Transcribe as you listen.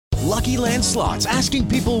Lucky Land Slots, asking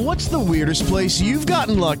people, what's the weirdest place you've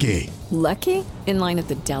gotten lucky? Lucky? In line at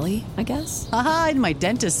the deli, I guess? Aha, in my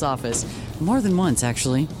dentist's office. More than once,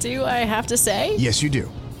 actually. Do I have to say? Yes, you do.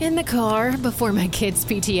 In the car before my kids'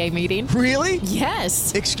 PTA meeting. Really?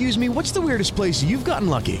 Yes. Excuse me, what's the weirdest place you've gotten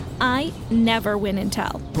lucky? I never win and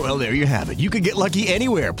tell. Well, there you have it. You can get lucky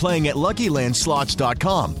anywhere, playing at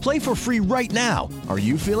LuckyLandSlots.com. Play for free right now. Are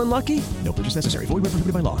you feeling lucky? No purchase necessary. Void where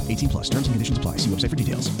prohibited by law. 18 plus. Terms and conditions apply. See website for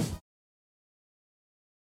details.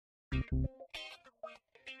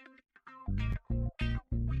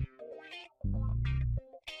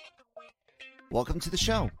 Welcome to the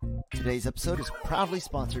show. Today's episode is proudly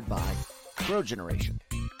sponsored by Grow Generation,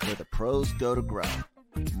 where the pros go to grow.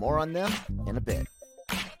 More on them in a bit.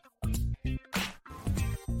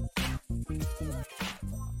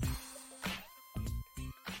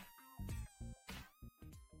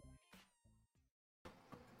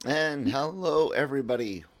 And hello,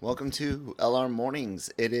 everybody. Welcome to LRMornings.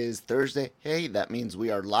 It is Thursday. Hey, that means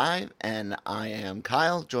we are live, and I am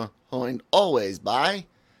Kyle, joined always by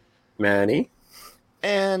Manny.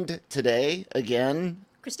 And today, again,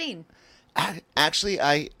 Christine. Actually,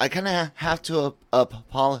 I kind of have to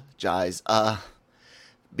apologize.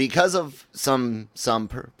 Because of some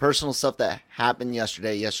personal stuff that happened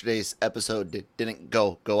yesterday. Yesterday's episode didn't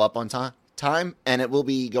go up on time, and it will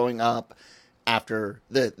be going up after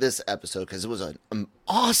this episode because it was an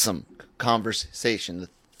awesome conversation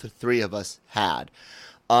the three of us had.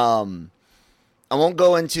 I won't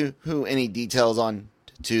go into any details on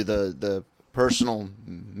to the personal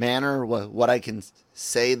manner. What I can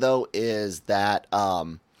say though is that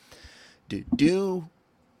do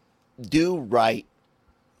right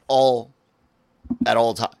at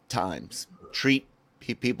all times. Treat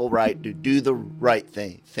people right. Do the right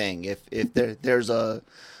thing. If there's a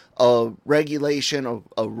regulation,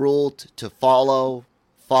 a rule to follow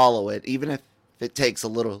it, even if it takes a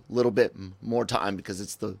little bit more time, because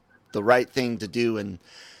it's the right thing to do. And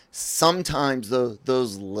sometimes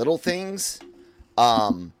those little things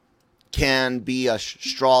can be a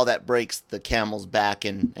straw that breaks the camel's back,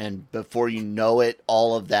 and before you know it,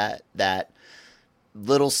 all of that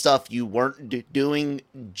little stuff you weren't doing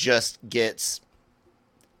just gets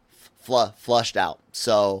flushed out.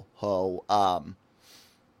 So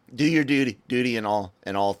do your duty in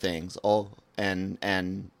all things,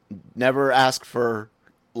 and never ask for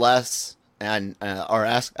less, and or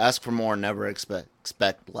ask for more, never expect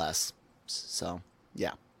less. So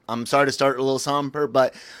yeah, I'm sorry to start a little somber,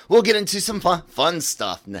 but we'll get into some fun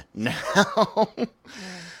stuff now.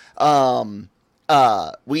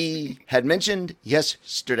 We had mentioned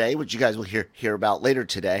yesterday, which you guys will hear about later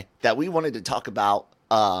today, that we wanted to talk about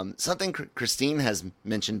something Christine has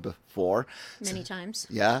mentioned before. Many times.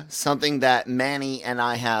 Yeah, something that Manny and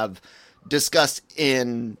I have discussed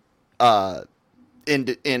in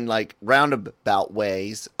like roundabout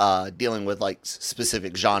ways, dealing with like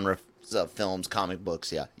specific genre of films, comic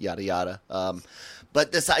books, yada yada.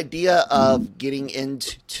 But this idea of getting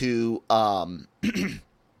into out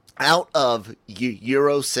of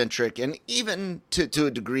Eurocentric and even to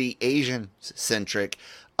a degree Asian-centric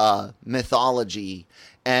mythology,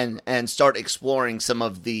 and start exploring some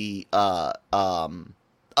of the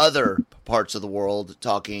other parts of the world,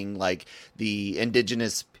 talking like the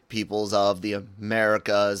indigenous peoples of the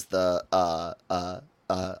Americas, the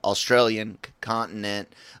Australian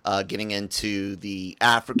continent, getting into the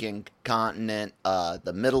African continent,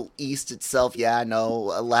 the Middle East itself. Yeah, I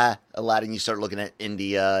know Aladdin, you start looking at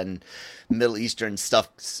India, and Middle Eastern stuff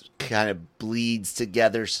kind of bleeds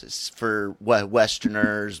together for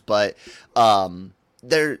Westerners, but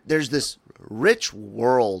there's this rich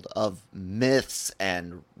world of myths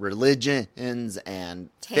and religions and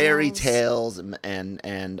fairy tales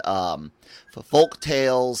and folk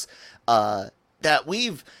tales that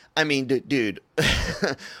we've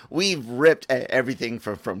we've ripped everything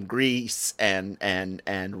from Greece and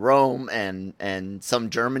Rome and some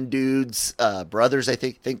German dudes, brothers I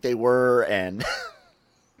think they were, and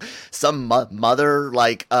some mother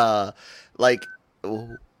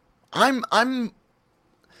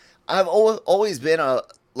I've always been a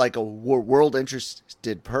world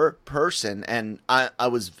interested person, and I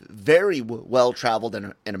was very well traveled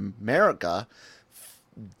in America,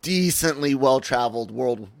 decently well traveled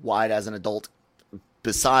worldwide as an adult,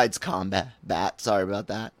 besides combat. Sorry about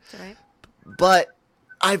that. That's all right. But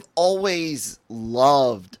I've always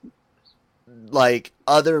loved like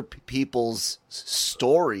other people's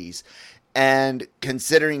stories, and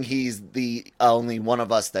considering he's the only one of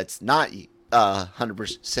us that's not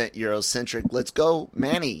 100% Eurocentric, let's go,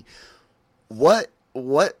 Manny. What?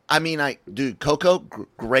 I mean, Coco,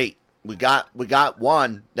 great. we got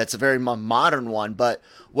one that's a very modern one, but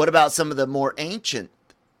what about some of the more ancient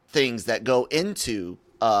things that go into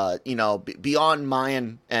beyond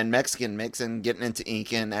Mayan and Mexican mixing, getting into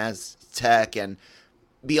Incan, Aztec, and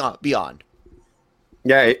beyond.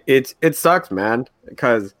 Yeah, it sucks, man,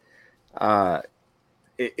 because uh,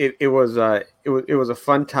 it was a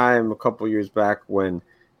fun time a couple years back when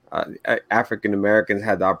African Americans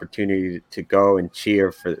had the opportunity to go and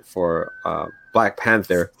cheer for Black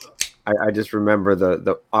Panther. I just remember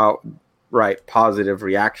the outright positive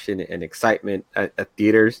reaction and excitement at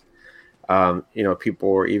theaters. People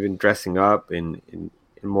were even dressing up in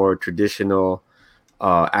more traditional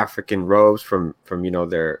African robes from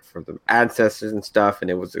the ancestors and stuff, and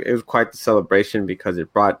it was quite the celebration because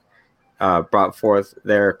it brought forth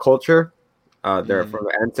their culture, from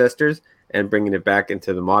the ancestors, and bringing it back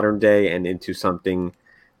into the modern day and into something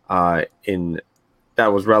in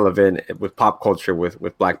that was relevant with pop culture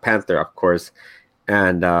with Black Panther, of course.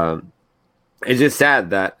 And it's just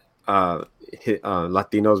sad that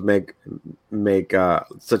Latinos make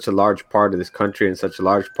such a large part of this country and such a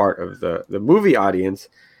large part of the movie audience.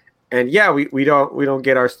 And yeah, we don't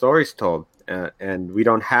get our stories told, and we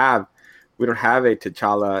don't have a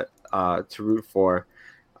T'Challa to root for.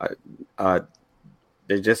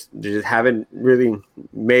 They just haven't really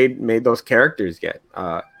made those characters yet.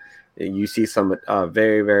 You see some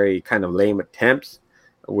very, very kind of lame attempts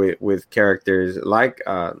with characters like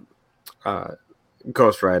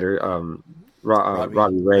Ghost Rider,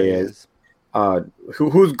 Robbie Reyes,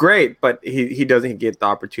 who's great, but he doesn't get the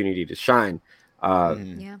opportunity to shine.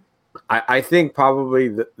 Yeah. I think probably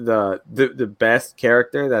the best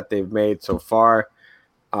character that they've made so far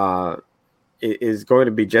is going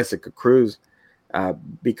to be Jessica Cruz,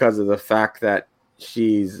 because of the fact that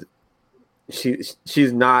she's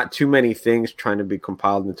not too many things trying to be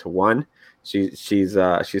compiled into one. She's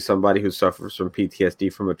somebody who suffers from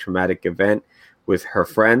PTSD from a traumatic event with her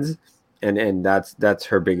friends, and that's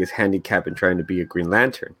her biggest handicap in trying to be a Green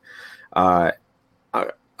Lantern.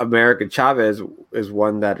 America Chavez is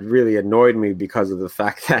one that really annoyed me because of the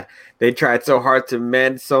fact that they tried so hard to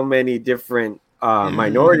mend so many different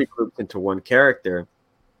minority groups into one character,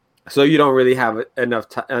 so you don't really have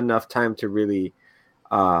enough time to really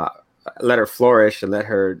let her flourish and let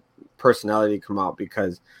her personality come out,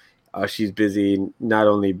 because she's busy not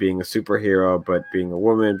only being a superhero, but being a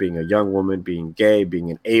woman, being a young woman, being gay, being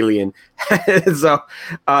an alien. So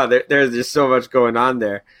there's just so much going on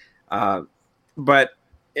there. But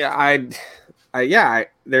there's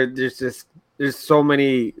so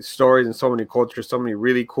many stories and so many cultures, so many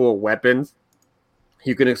really cool weapons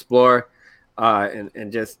you can explore,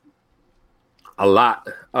 and just a lot.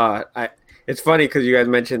 It's funny because you guys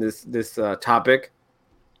mentioned this topic,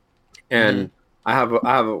 and I have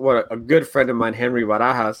a good friend of mine, Henry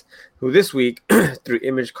Barajas, who this week through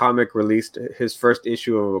Image Comic released his first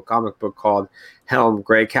issue of a comic book called Helm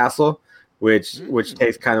Greycastle, which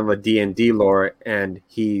takes kind of a D&D lore, and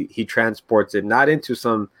he transports it not into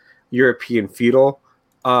some European feudal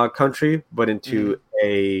country, but into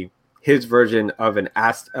his version of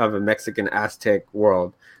a Mexican Aztec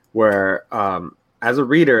world, where as a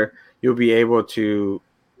reader you'll be able to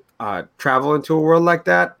travel into a world like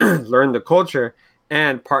that, learn the culture,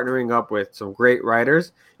 and partnering up with some great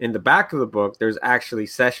writers. In the back of the book, there's actually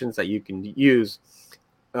sessions that you can use,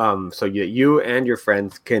 so you and your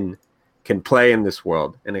friends can play in this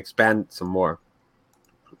world and expand some more.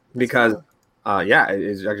 Because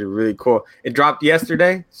it's actually really cool. It dropped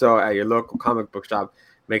yesterday, so at your local comic book shop,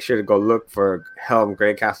 make sure to go look for Helm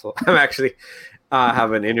Greycastle. I'm actually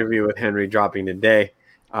have an interview with Henry dropping today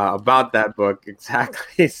about that book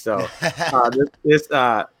exactly. So this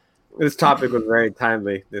topic was very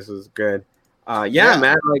timely. This was good.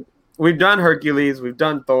 Man, like we've done Hercules, we've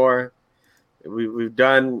done Thor, we've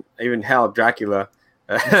done even Dracula.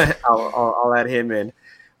 I'll add him in.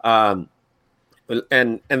 And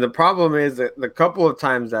the problem is that the couple of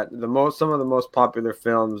times that some of the most popular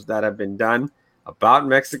films that have been done about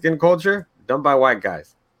Mexican culture done by white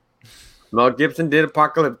guys. Mel Gibson did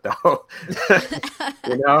Apocalypto,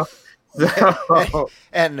 So,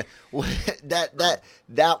 and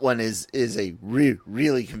that one is a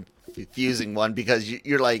really confusing one, because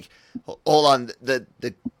you're like, hold on,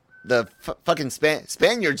 the fucking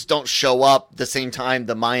Spaniards don't show up the same time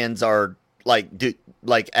the Mayans are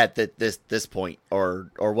at this point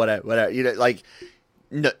or whatever, like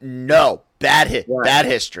no bad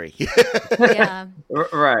history. Yeah.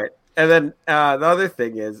 Right. And then the other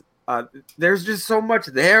thing is, there's just so much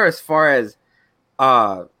there as far as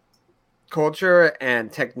culture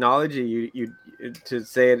and technology. You to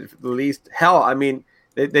say it the least. Hell, I mean,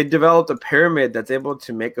 They developed a pyramid that's able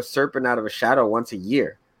to make a serpent out of a shadow once a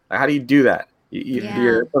year. Like, how do you do that?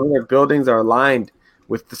 Some of their buildings are aligned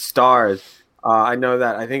with the stars. I know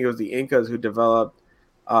that. I think it was the Incas who developed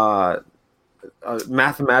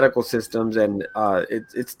mathematical systems, and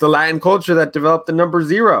it's the Latin culture that developed the number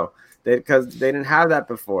zero, because they didn't have that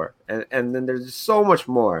before. And then there's just so much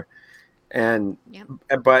more. And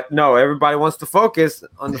but no, everybody wants to focus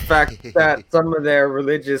on the fact that some of their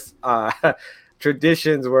religious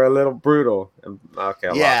traditions were a little brutal. Okay,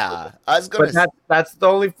 I was gonna. But that's the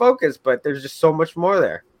only focus. But there's just so much more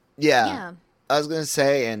there. Yeah. I was gonna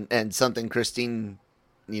say, and something Christine,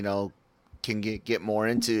 can get more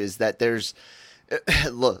into is that there's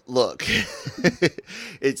look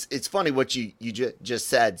it's funny what you just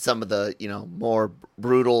said, some of the more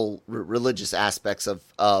brutal religious aspects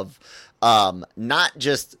of not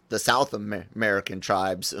just the South American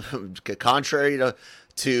tribes. Contrary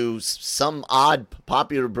to some odd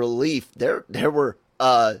popular belief, there were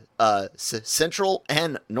Central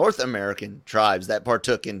and North American tribes that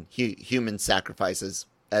partook in human sacrifices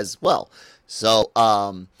as well. So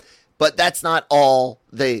but that's not all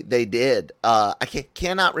they did. I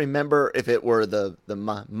cannot remember if it were the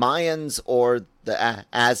Mayans or the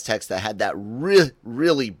Aztecs that had that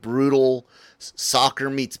really brutal soccer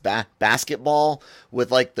meets basketball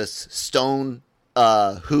with like the stone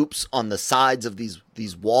hoops on the sides of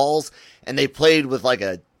these walls, and they played with like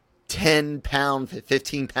a 10-pound,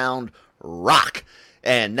 15-pound rock,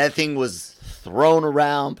 and that thing was thrown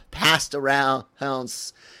around, passed around,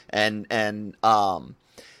 and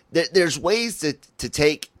there's ways to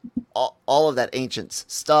take all of that ancient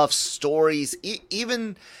stuff, stories,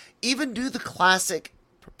 even do the classic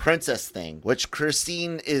princess thing, which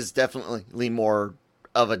Christine is definitely more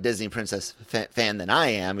of a Disney princess fan than I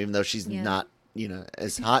am, even though she's not,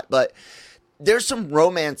 as hot. But there's some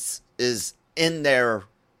romance is in their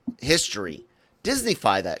history.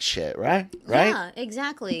 Disneyfy that shit, right? Yeah,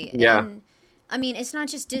 exactly. Yeah. And, I mean, it's not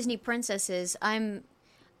just Disney princesses.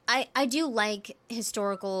 I do like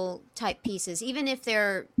historical type pieces, even if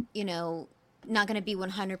they're, not going to be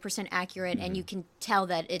 100% accurate, and you can tell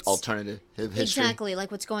that it's alternative history. Exactly,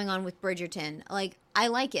 like what's going on with Bridgerton. Like, I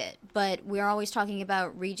like it, but we're always talking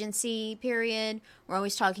about Regency period. We're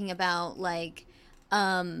always talking about like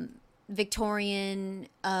Victorian,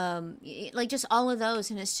 like just all of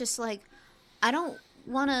those, and it's just like I don't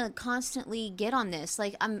want to constantly get on this.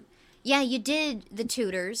 Like, you did the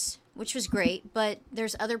Tudors, which was great, but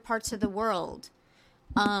there's other parts of the world.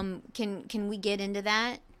 Can we get into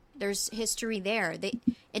that? There's history there.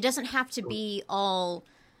 It doesn't have to be all,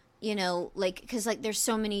 like, because like there's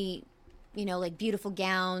so many, like beautiful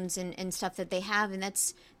gowns and stuff that they have, and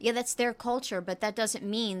that's their culture, but that doesn't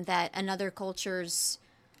mean that another culture's,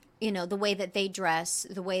 the way that they dress,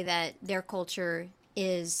 the way that their culture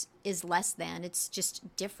is less than. It's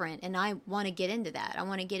just different, and I want to get into that. I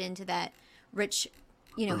want to get into that rich,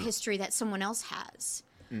 history that someone else has.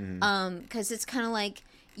 Because it's kind of like,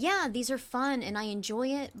 yeah, these are fun and I enjoy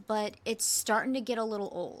it, but it's starting to get a little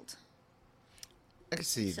old. I can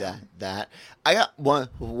see that. I got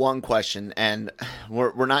one question, and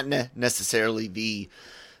we're not necessarily the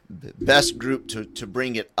best group to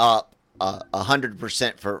bring it up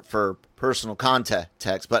 100% for personal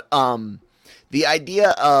context, but the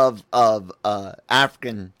idea of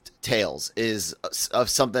African tales is of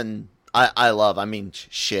something I love. I mean,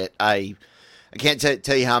 shit, I can't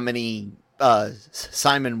tell you how many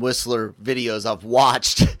Simon Whistler videos I've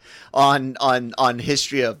watched on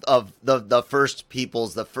history of the first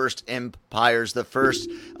peoples, the first empires, the first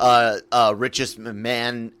richest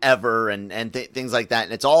man ever, and things like that.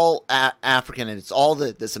 And it's all African, and it's all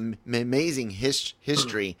this amazing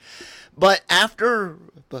history. But after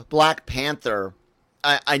Black Panther,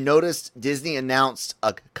 I noticed Disney announced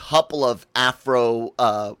a couple of Afro,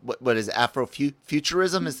 what is it,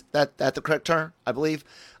 Afrofuturism? Is that the correct term? I believe.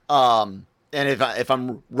 And if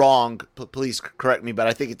I'm wrong, please correct me, but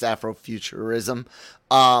I think it's Afrofuturism.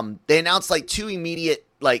 They announced like two immediate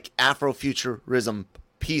like Afrofuturism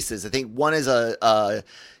pieces. I think one is a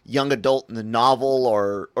young adult in the novel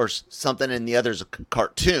or something, and the other is a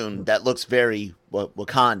cartoon that looks very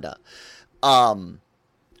Wakanda.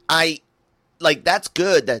 I like, that's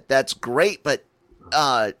good, that's great, but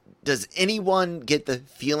does anyone get the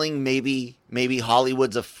feeling maybe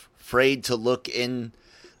Hollywood's afraid to look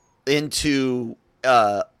into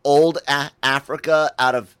old Africa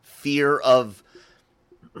out of fear of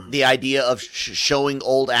the idea of showing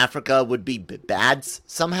old Africa would be bad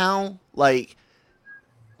somehow? Like,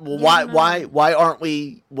 why aren't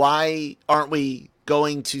we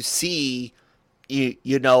going to see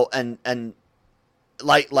and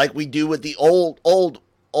like we do with the old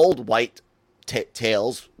white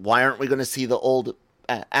tales. Why aren't we going to see the old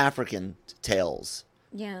African tales?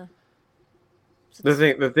 Yeah.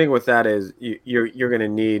 The thing with that is you're going to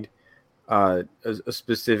need a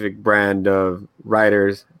specific brand of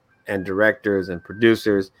writers and directors and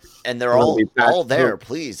producers, and they're all there.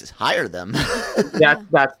 Please hire them.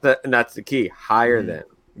 That's the key. Hire them.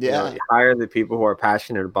 Yeah, hire the people who are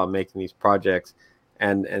passionate about making these projects,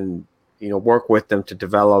 and work with them to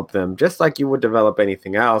develop them, just like you would develop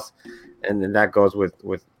anything else. And then that goes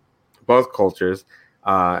with both cultures,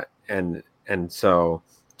 and so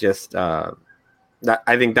just that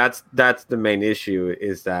I think that's the main issue,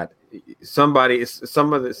 is that some of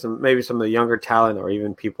the younger talent, or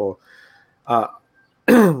even people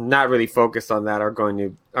not really focused on that, are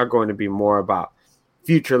going to be more about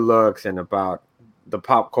future looks and about the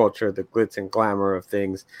pop culture, the glitz and glamour of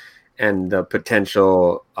things, and the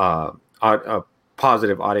potential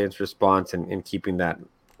positive audience response, and keeping that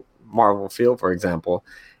Marvel feel, for example.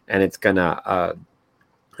 And it's gonna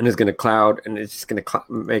cloud, and it's just gonna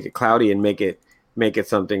make it cloudy and make it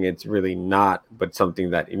something it's really not, but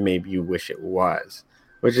something that maybe you wish it was,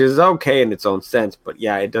 which is okay in its own sense. But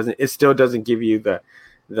yeah, it still doesn't give you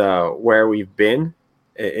the where we've been.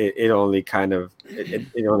 It only kind of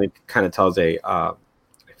tells a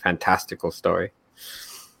fantastical story.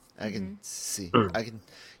 I can see.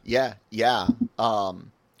 Yeah.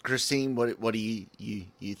 Christine, what do you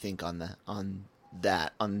think on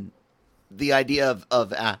that on the idea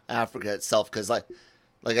of Africa itself? Because like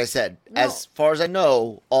I said, as far as I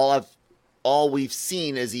know, all we've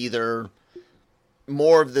seen is either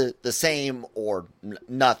more of the same or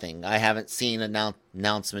nothing. I haven't seen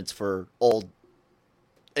announcements for old,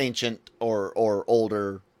 ancient, or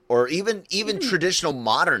older, or even traditional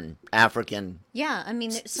modern African. Yeah, I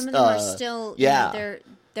mean, some of them are still.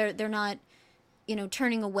 They're not,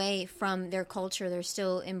 turning away from their culture. They're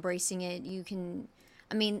still embracing it.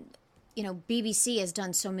 BBC has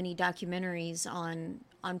done so many documentaries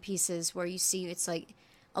on pieces where you see it's like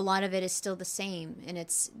a lot of it is still the same, and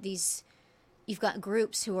it's these. You've got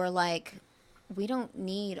groups who are like, we don't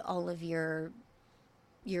need all of your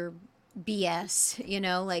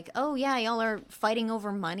BS, like, oh yeah, y'all are fighting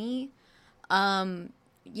over money.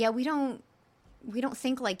 Yeah, we don't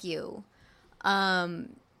think like you.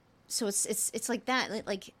 So it's like that,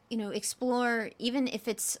 like, explore, even if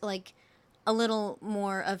it's like a little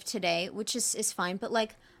more of today, which is fine. But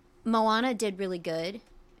like Moana did really good,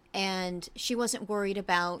 and she wasn't worried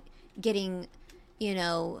about getting,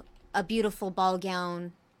 a beautiful ball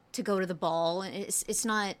gown to go to the ball. And it's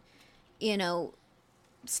not,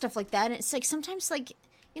 stuff like that. And it's like sometimes, like,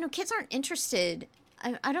 kids aren't interested.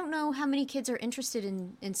 I don't know how many kids are interested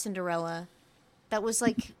in Cinderella. That was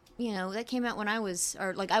like, that came out when I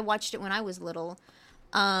watched it when I was little.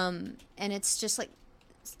 And it's just like,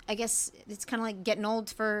 I guess it's kind of like getting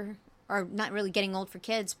old or not really getting old for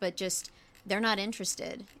kids, but just they're not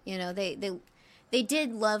interested. They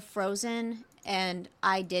did love Frozen, and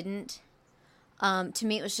I didn't. To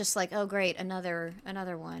me, it was just like, oh great, another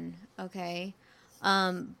one. Okay.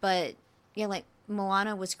 But yeah, like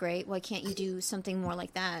Moana was great. Why can't you do something more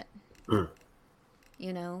like that?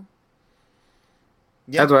 Yeah.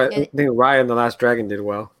 That's why I think Raya and the Last Dragon did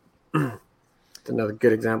well. It's another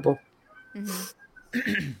good example.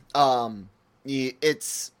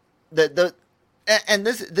 It's and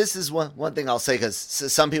this is one thing I'll say, because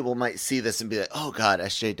some people might see this and be like, oh god,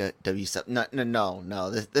 SJW stuff. No.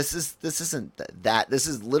 This isn't that. This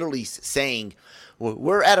is literally saying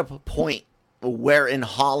we're at a point where in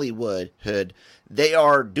Hollywood they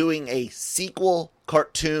are doing a sequel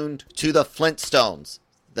cartoon to the Flintstones.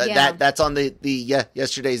 That's on the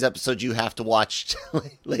yesterday's episode you have to watch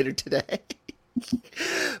later today.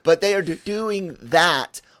 But they are doing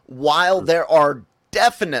that while there are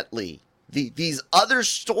definitely these other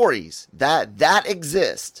stories that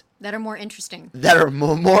exist that are more interesting. That are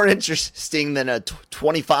more interesting than a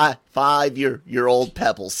 25-year-old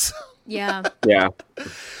Pebbles. Yeah. Yeah.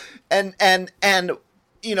 And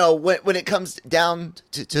when it comes down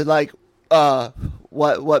to like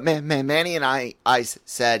what Manny and I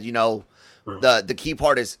said, the key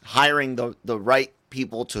part is hiring the right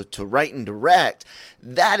people to write and direct.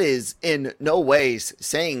 That is in no ways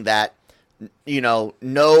saying that no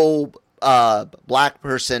black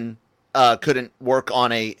person couldn't work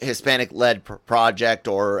on a Hispanic-led project,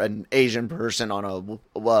 or an Asian person on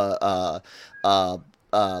a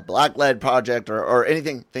black-led project, or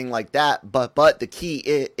anything like that. But the key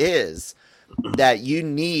is that you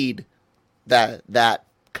need that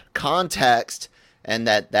context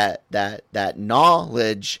that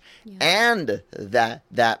knowledge and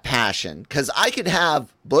that passion. Because I could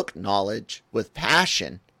have book knowledge with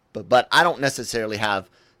passion, but I don't necessarily have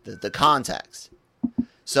the context.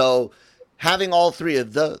 So having all three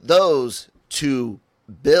of those to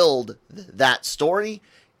build that story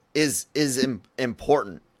is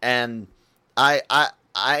important. And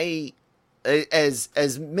I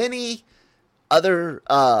as many other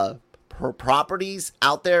properties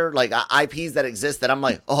out there, like IPs that exist, that I'm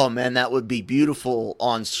like, oh man, that would be beautiful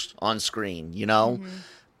on screen, you know.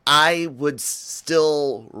 I would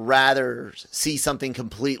still rather see something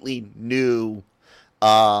completely new,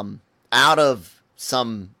 out of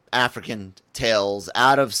some African tales,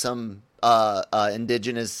 out of some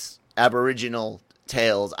indigenous Aboriginal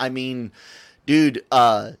tales. I mean, dude,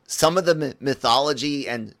 some of the mythology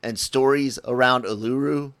and stories around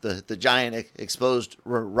Uluru, the giant exposed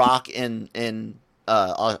rock in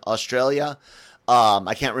Australia.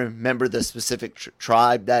 I can't remember the specific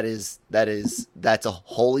tribe that's a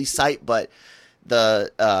holy site, but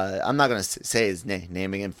I'm not gonna say his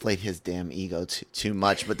name and inflate his damn ego too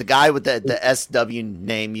much. But the guy with the SW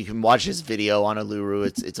name, you can watch his video on Uluru.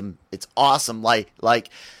 It's awesome. Like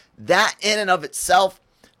that in and of itself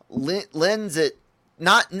lends it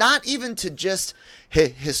not even to just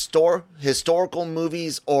historical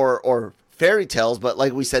movies or fairy tales, but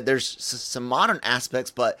like we said, there's some modern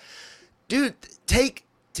aspects. But dude, take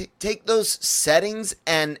those settings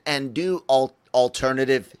and do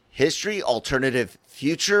alternative history, alternative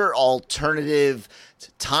future, alternative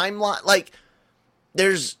timeline. Like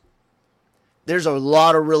there's a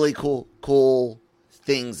lot of really cool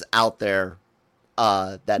things out there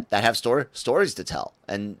that have stories to tell,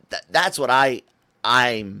 and that's what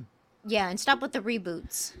I'm. Yeah, and stop with the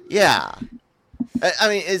reboots. Yeah, I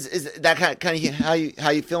mean, is that kind of how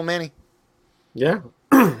you feel, Manny? Yeah,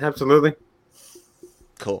 absolutely.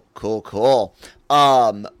 Cool.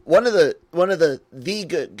 One of the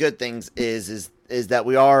good things is that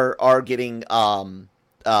we are getting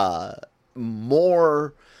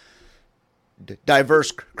more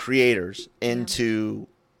diverse creators into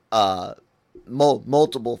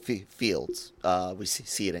multiple fields. We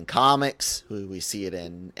see it in comics. We see it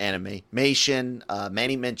in animation.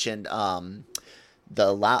 Manny mentioned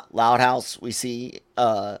the Loud House we see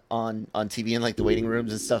on TV in like the waiting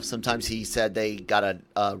rooms and stuff. Sometimes he said they got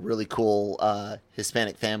a really cool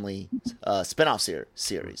Hispanic family spinoff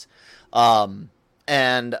series,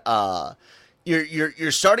 and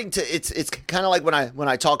you're starting to. It's kind of like when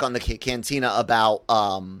I talk on the cantina about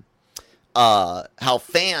how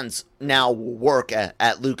fans now work at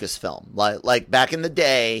Lucasfilm. Like back in the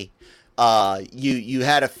day, you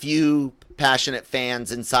had a few passionate fans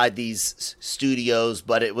inside these studios,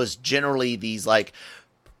 but it was generally these like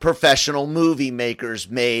professional movie makers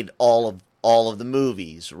made all of the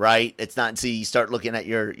movies, right? It's not until you start looking at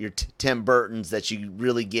your Tim Burtons that you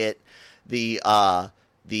really get the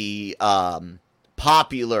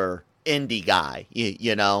popular indie guy,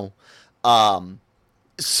 you know.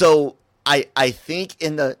 So I think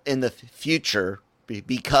in the future,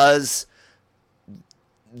 because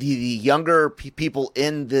the younger people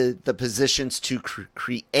in the positions to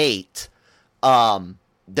create,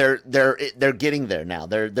 they're getting there now.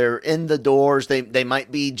 They're in the doors. They might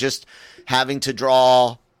be just having to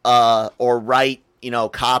draw or write,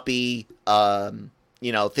 copy,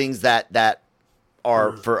 things that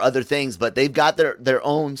are for other things, but they've got their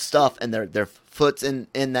own stuff, and their foot's in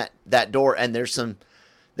that door, and there's some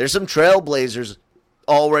trailblazers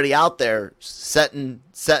already out there setting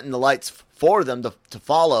the lights for them to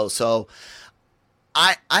follow. So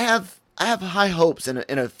I have high hopes in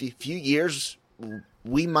a few years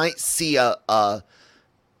we might see a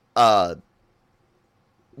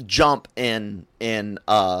jump in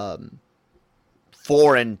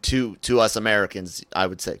foreign to us Americans, I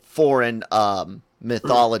would say foreign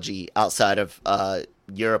mythology outside of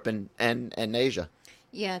Europe and Asia.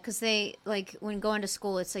 Yeah, because they, like, when going to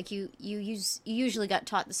school, it's like you usually got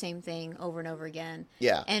taught the same thing over and over again.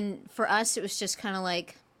 Yeah. And for us, it was just kind of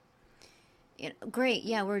like, great,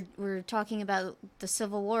 yeah, we're talking about the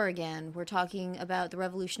Civil War again. We're talking about the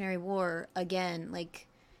Revolutionary War again. Like,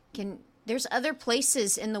 there's other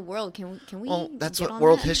places in the world. Can we? Well, that's get what on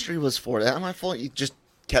world that? history was for. That's not my fault. You just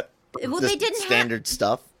kept they didn't standard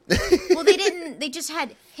stuff. Well, they didn't. They just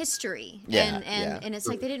had history. Yeah, and it's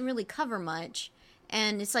like they didn't really cover much.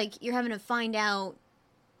 And it's like you're having to find out,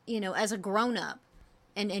 as a grown-up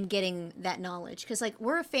and getting that knowledge. Because, like,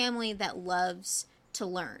 we're a family that loves to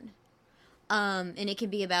learn. And it can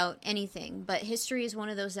be about anything. But history is one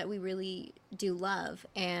of those that we really do love.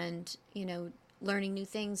 And, learning new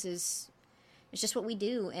things is just what we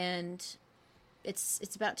do. And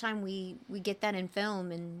it's about time we get that in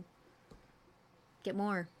film and get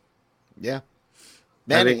more. Yeah.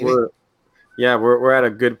 I think we're at a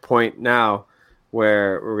good point now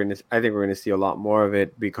where I think we're gonna see a lot more of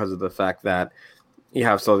it because of the fact that you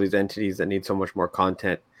have so these entities that need so much more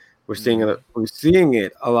content. We're seeing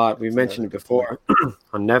it a lot. We mentioned it before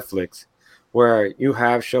on Netflix, where you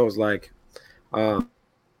have shows like not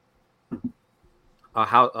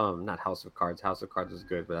House of Cards. House of Cards is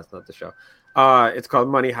good, but that's not the show. It's called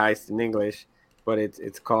Money Heist in English, but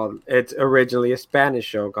it's originally a Spanish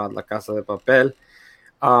show called La Casa de Papel.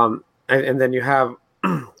 And then you have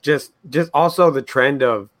just also the trend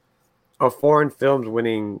of foreign films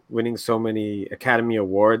winning so many Academy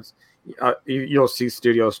Awards. You'll see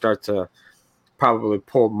studios start to probably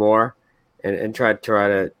pull more and try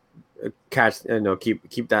to catch,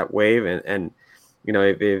 keep that wave, and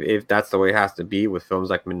if that's the way it has to be with films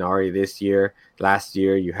like Minari this year. Last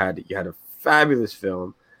year you had a fabulous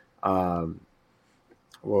film. What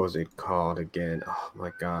was it called again? Oh my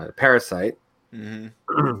God, Parasite.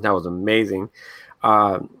 Mm-hmm. That was amazing.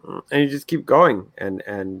 And you just keep going,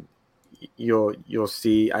 and you'll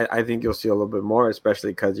see. I think you'll see a little bit more,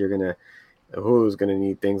 especially because Hulu's gonna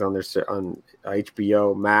need things on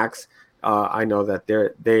HBO Max. I know that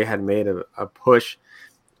they had made a push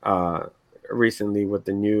recently with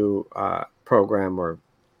the new program or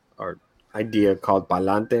idea called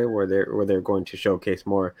Palante, where they're going to showcase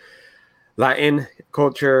more Latin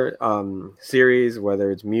culture series,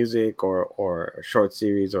 whether it's music or short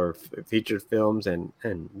series or featured films, and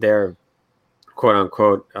their quote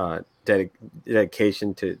unquote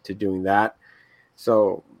dedication to doing that.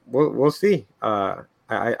 So we'll see.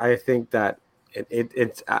 I think that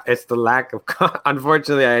it's the lack of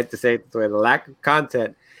unfortunately, I hate to say it this way, the lack of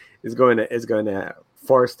content is going to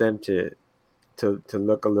force them to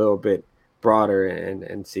look a little bit broader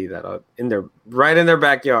and see that in their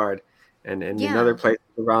backyard and in other places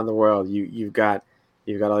around the world you've got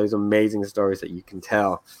all these amazing stories that you can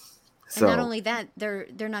tell. So, and not only that, they're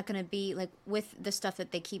not going to be like with the stuff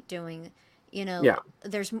that they keep doing.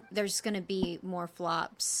 There's going to be more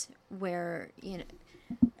flops where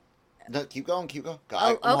No, keep going.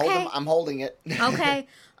 Okay. I'm holding it. Okay.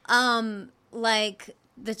 Like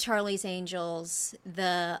the Charlie's Angels,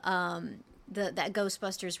 that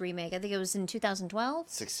Ghostbusters remake. I think it was in 2012.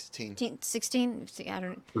 16. I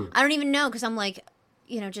don't even know, because I'm like,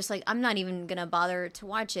 just like, I'm not even gonna bother to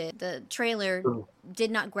watch it. The trailer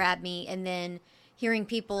did not grab me, and then hearing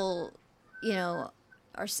people, are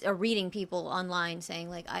reading people online saying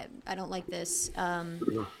like, I don't like this.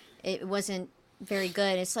 It wasn't very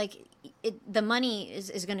good. It's like the money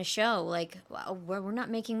is going to show. Like, we're not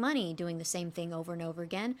making money doing the same thing over and over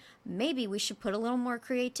again. Maybe we should put a little more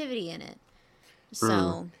creativity in it.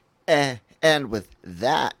 So, and with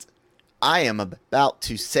that, I am about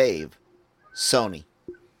to save Sony.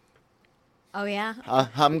 Oh yeah.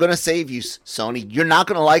 I'm gonna save you, Sony. You're not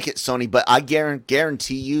gonna like it, Sony, but I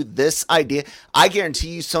guarantee you this idea. I guarantee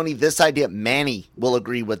you, Sony, this idea. Manny will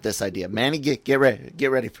agree with this idea. Manny, get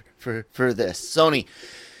ready for this. Sony,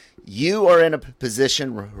 you are in a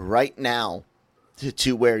position right now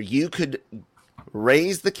to where you could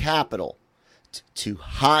raise the capital to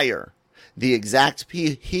hire the exact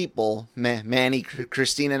people Manny,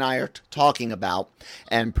 Christine, and I are talking about,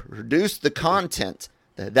 and produce the content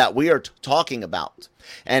that we are talking about.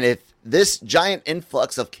 And if this giant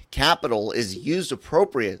influx of capital is used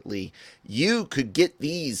appropriately, you could get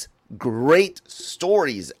these great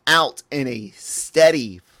stories out in a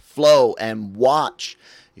steady flow and watch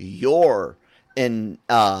your value,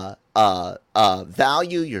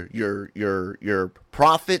 your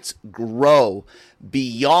profits grow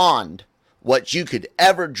beyond what you could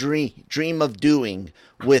ever dream of doing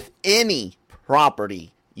with any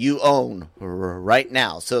property you own right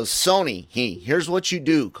now. So Sony, here's what you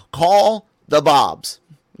do. Call the Bobs.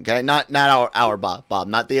 Okay, not our Bob,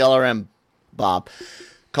 not the LRM Bob.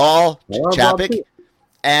 Call Chapek.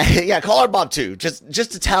 And call our Bob too, just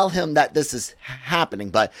to tell him that this is happening.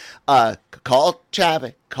 But call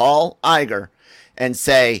Chapek, call Iger, and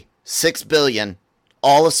say $6 billion,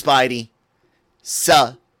 all of Spidey,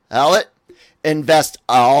 sell it, invest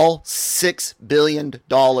all $6 billion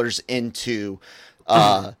into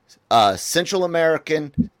Central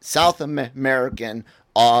American, South American,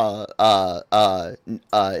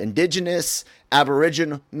 indigenous,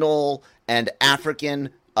 Aboriginal, and African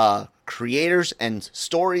creators and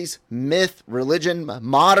stories, myth, religion,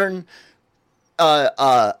 modern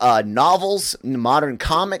novels, modern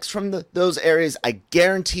comics from those areas. I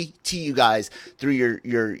guarantee to you guys through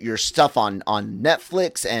your stuff on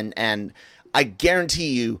Netflix, and I guarantee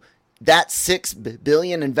you that $6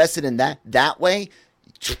 billion invested in that way,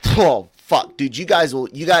 oh fuck, dude, you guys will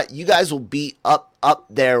be up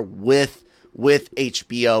there with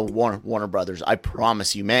HBO, Warner Brothers. I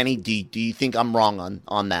promise you. Manny, do you think I'm wrong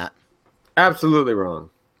on that? Absolutely wrong.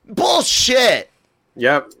 Bullshit.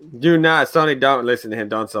 Yep. Do not, Sony. Don't listen to him.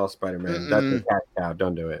 Don't sell Spider-Man. That's a cash cow.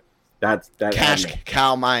 Don't do it. That Cash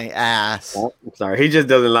cow my ass. Oh, I'm sorry. He just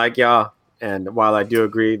doesn't like y'all. And while I do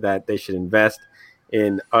agree that they should invest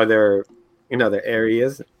in other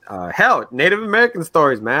areas, hell, Native American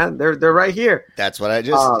stories, man, they're right here. That's what I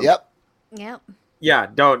just. Yep. Yeah.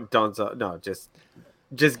 Don't. No. Just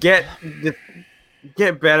get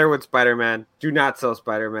better with Spider-Man. Do not sell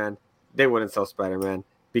Spider-Man. They wouldn't sell Spider-Man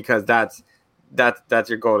because that's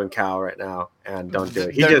your golden cow right now, and don't do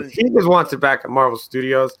it. He just wants it back at Marvel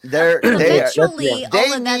Studios. Eventually,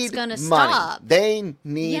 all of that's going to stop. They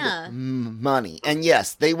need money, and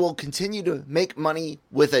yes, they will continue to make money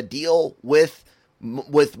with a deal with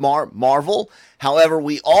Marvel. However,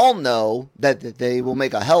 we all know that they will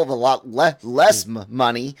make a hell of a lot less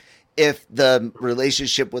money if the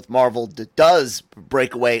relationship with Marvel does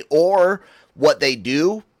break away, or what they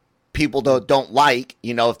do people don't like,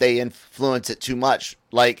 if they influence it too much.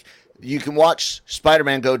 Like, you can watch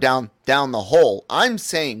Spider-Man go down the hole. I'm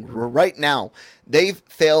saying right now, they've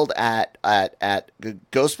failed at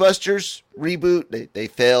Ghostbusters reboot. They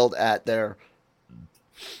failed at their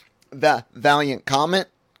Valiant Comic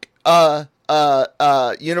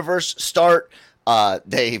universe start.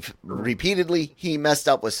 They've repeatedly messed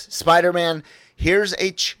up with Spider-Man. Here's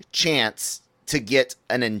a chance to get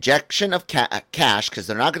an injection of cash, because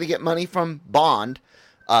they're not going to get money from Bond.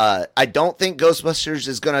 I don't think Ghostbusters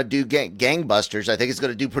is going to do gangbusters. I think it's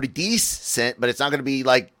going to do pretty decent, but it's not going to be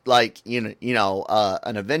like an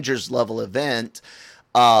Avengers level event.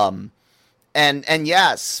 And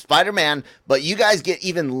yes, Spider-Man, but you guys get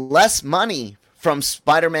even less money from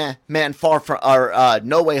Spider-Man Far From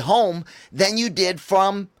No Way Home than you did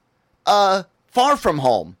from Far From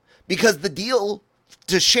Home, because the deal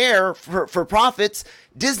to share for profits,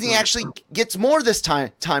 Disney actually gets more this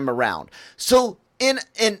time around. So in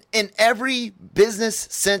every business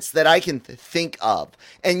sense that I can think of,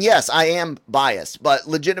 and yes, I am biased, but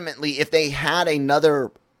legitimately, if they had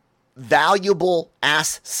another valuable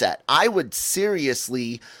asset, I would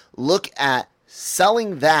seriously look at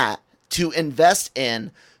selling that to invest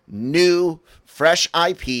in new, fresh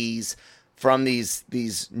IPs from these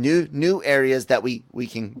new areas that we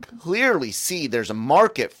can clearly see there's a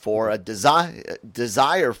market for, a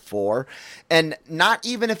desire for, and not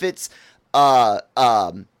even if it's a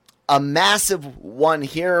massive one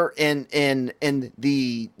here in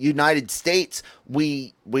the United States,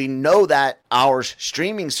 we know that our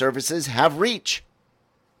streaming services have reach.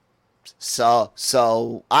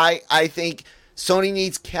 So I think Sony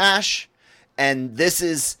needs cash, and this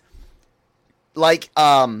is like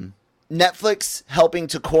Netflix helping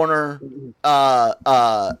to corner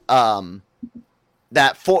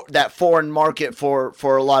that foreign market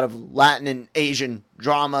for a lot of Latin and Asian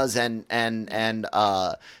dramas and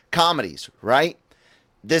comedies, right?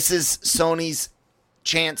 This is Sony's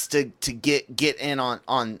chance to get in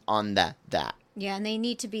on that. Yeah, and they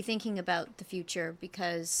need to be thinking about the future,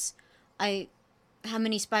 because how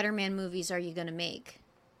many Spider-Man movies are you going to make?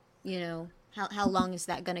 How long is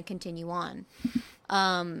that going to continue on?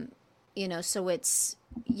 So it's,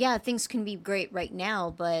 things can be great right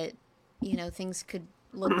now, but, things could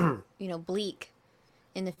look, bleak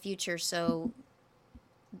in the future. So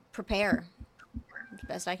prepare, the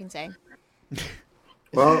best I can say.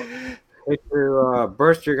 Well, to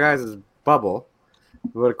burst your guys' bubble,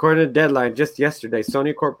 but according to Deadline, just yesterday,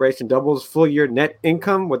 Sony Corporation doubles full-year net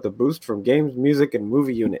income with a boost from games, music, and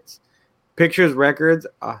movie units. Pictures records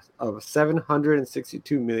of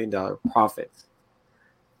 $762 million profits.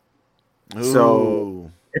 Ooh.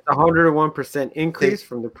 So it's a 101% increase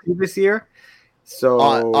from the previous year. So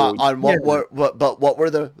on what were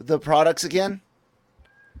the products again?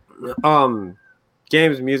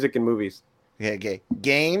 Games, music, and movies. Okay.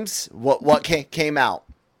 Games. What came out?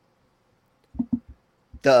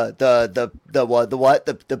 The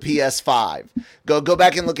PS5. Go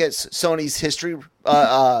back and look at Sony's history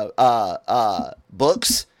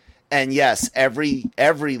books, and yes,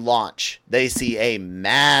 every launch they see a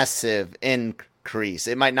massive increase.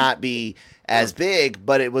 It might not be as big,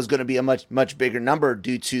 but it was going to be a much bigger number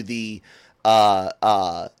due to the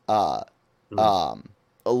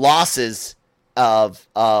losses of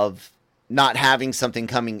not having something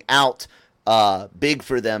coming out big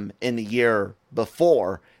for them in the year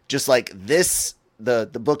before. Just like this, the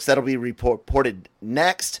books that'll be reported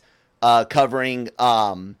next, covering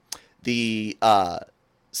the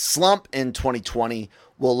slump in 2020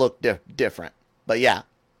 will look different. But yeah,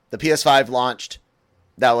 the PS5 launched.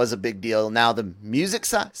 That was a big deal. Now the music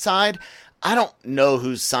side, I don't know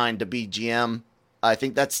who's signed to BGM. I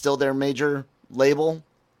think that's still their major label,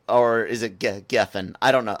 or is it Geffen?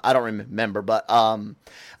 I don't know. I don't remember, but I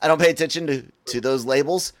don't pay attention to those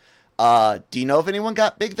labels. Do you know if anyone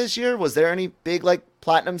got big this year? Was there any big like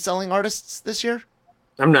platinum selling artists this year?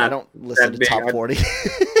 I'm not. I don't listen to big. top 40.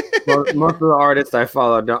 Most of the artists I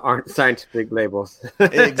follow aren't signed to big labels.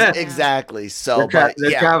 Exactly. So,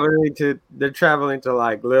 they're traveling to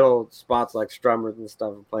like little spots like Strummers and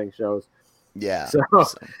stuff and playing shows. Yeah.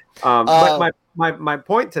 But my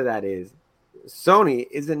point to that is Sony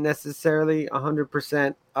isn't necessarily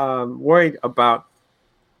 100% worried about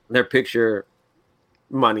their picture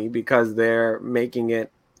money because they're making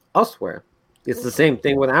it elsewhere. It's the same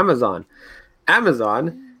thing with Amazon.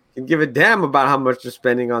 Amazon can give a damn about how much they're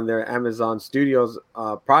spending on their Amazon Studios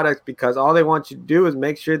products because all they want you to do is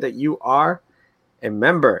make sure that you are a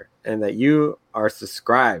member and that you are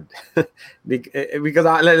subscribed. Because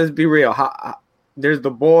let's be real, there's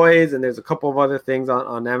The Boys and there's a couple of other things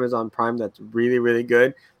on Amazon Prime that's really, really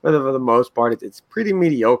good. But for the most part, it's pretty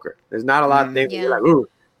mediocre. There's not a lot of things that you're like, ooh,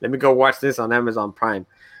 let me go watch this on Amazon Prime.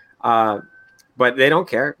 But they don't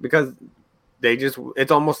care because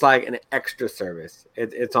it's almost like an extra service.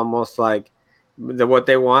 It's almost like what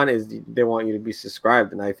they want is they want you to be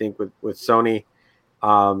subscribed. And I think with Sony,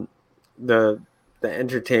 the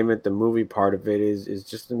entertainment, the movie part of it is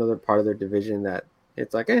just another part of their division that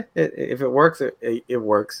it's like, if it works, it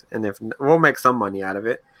works. And if we'll make some money out of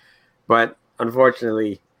it, but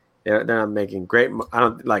unfortunately they're not making great.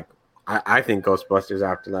 I think Ghostbusters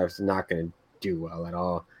Afterlife is not going to do well at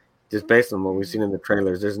all. Just based on what we've seen in the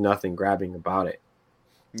trailers, there's nothing grabbing about it.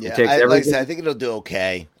 Yeah, like I said, I think it'll do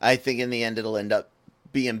okay. I think in the end it'll end up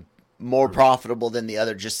being more profitable than the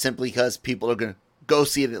other, just simply because people are going to go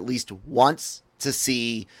see it at least once to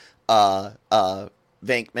see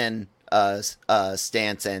Venkman,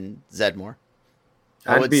 Stance, and Zedmore.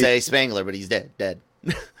 I would say Spangler, but he's dead.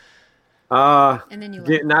 And then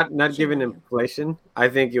you not given inflation, I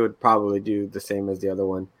think it would probably do the same as the other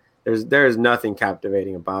one. There's nothing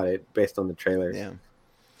captivating about it based on the trailers. Yeah.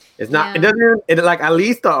 It's not. Yeah. Like at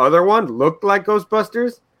least the other one looked like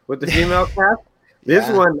Ghostbusters with the female cast. This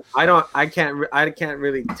one, I can't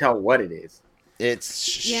really tell what it is. It's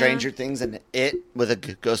Stranger Things and it with a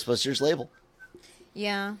Ghostbusters label.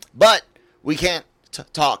 Yeah. But we can't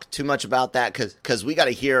talk too much about that because we got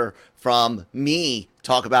to hear from me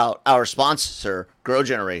talk about our sponsor, Grow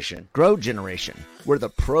Generation. Grow Generation, where the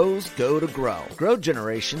pros go to grow. Grow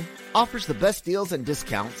Generation offers the best deals and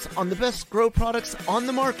discounts on the best grow products on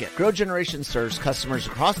the market. Grow Generation serves customers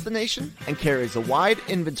across the nation and carries a wide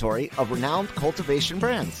inventory of renowned cultivation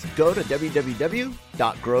brands. Go to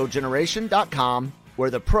www.growgeneration.com, where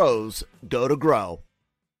the pros go to grow.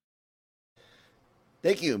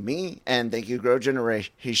 Thank you, me, and thank you, Grow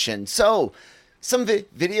Generation. So, some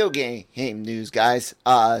video game news, guys.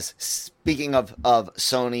 Speaking of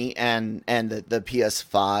Sony and the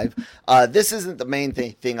PS5, this isn't the main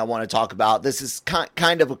thing I want to talk about. This is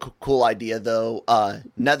kind of a cool idea, though.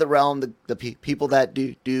 NetherRealm, the people that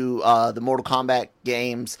do the Mortal Kombat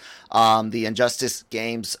games, the Injustice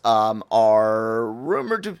games, are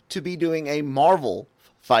rumored to be doing a Marvel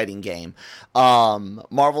fighting game.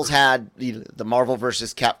 Marvel's had the Marvel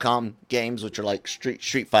versus Capcom games, which are like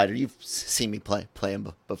Street Fighter. You've seen me play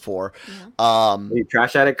them before. Yeah. Are you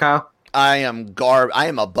trash at it, Kyle? I am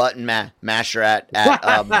a button masher at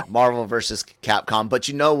Marvel versus Capcom. But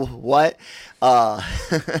you know what?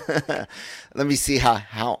 Let me see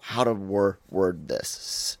how to word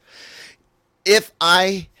this. If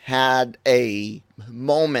I had a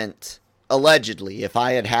moment, allegedly, if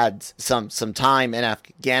I had some time in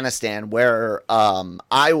Afghanistan where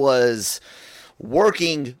I was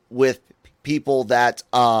working with people that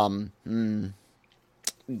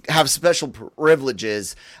have special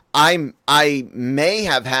privileges, I may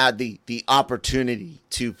have had the opportunity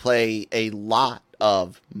to play a lot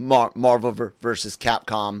of Marvel versus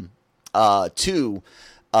Capcom 2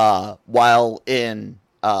 while in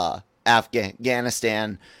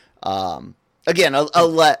Afghanistan. Again,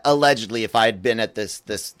 allegedly, if I had been at this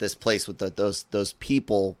place with those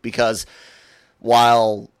people, because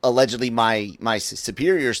while allegedly my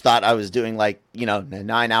superiors thought I was doing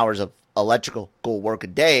 9 hours of electrical work a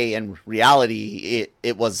day, in reality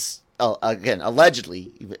it was again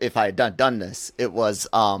allegedly, if I had done this, it was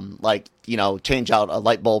change out a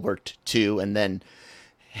light bulb or two and then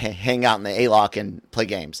hang out in the A-lock and play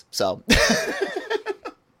games. So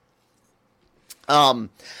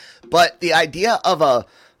but the idea of a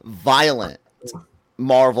violent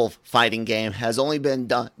Marvel fighting game has only been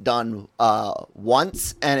done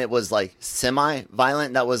once, and it was like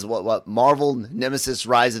semi-violent. That was what Marvel Nemesis: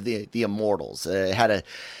 Rise of the Immortals. It had a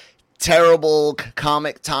terrible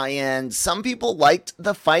comic tie-in. Some people liked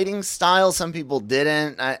the fighting style, some people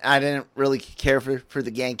didn't. I didn't really care for the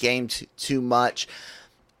game too much.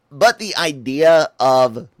 But the idea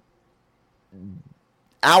of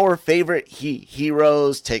our favorite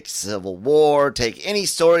heroes, take Civil War, take any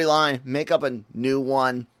storyline, make up a new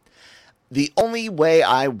one. The only way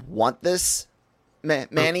I want this,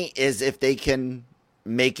 Manny, is if they can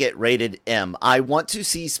make it rated M. I want to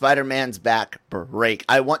see Spider-Man's back break.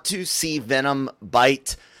 I want to see Venom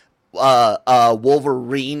bite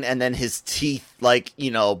Wolverine and then his teeth, like,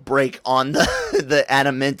 break on the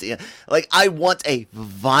adamantium. Like, I want a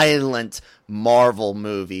violent Marvel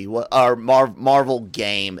movie or Marvel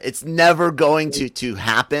game. It's never going to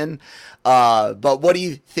happen. But what do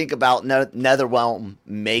you think about NetherRealm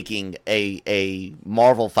making a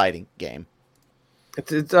Marvel fighting game?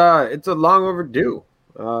 It's a long overdue.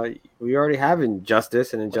 We already have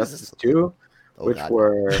Injustice and Injustice 2,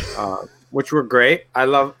 which were great. I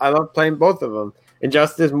love playing both of them.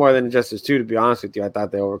 Injustice more than Injustice 2, to be honest with you. I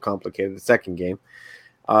thought they overcomplicated the second game.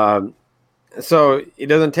 So it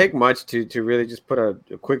doesn't take much to really just put a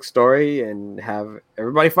quick story and have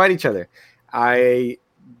everybody fight each other. I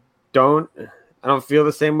don't feel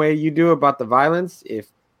the same way you do about the violence.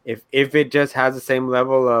 If it just has the same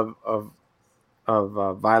level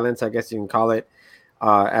of violence, I guess you can call it,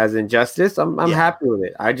 as Injustice, I'm happy with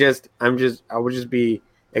it. I would just be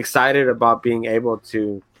excited about being able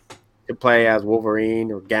to play as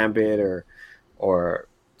Wolverine or Gambit or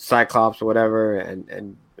Cyclops or whatever,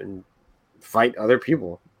 and fight other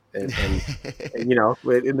people, and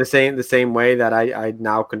in the same way that I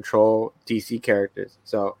now control DC characters.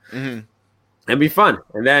 So it'd be fun.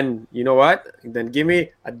 And then you know what? Then give me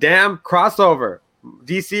a damn crossover,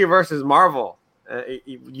 DC versus Marvel.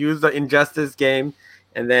 Use the Injustice game,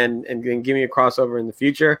 and then give me a crossover in the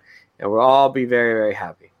future, and we'll all be very, very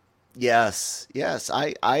happy. Yes,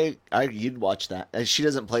 I you'd watch that. And she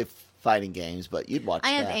doesn't play fighting games, but you'd watch. I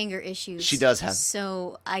have anger issues. She does have,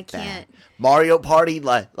 so I can't. Mario Party,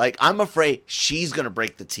 like I'm afraid she's gonna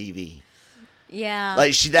break the TV. Yeah,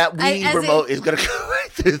 like that Wii remote is gonna go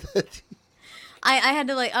right through the TV. I had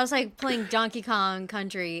to I was playing Donkey Kong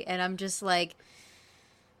Country, and I'm just like,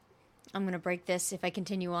 I'm going to break this if I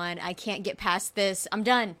continue on. I can't get past this. I'm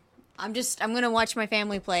done. I'm going to watch my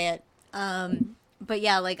family play it. But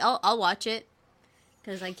yeah, I'll watch it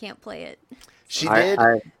because I can't play it. She did.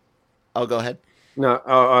 Oh, go ahead. No,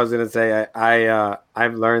 I was going to say,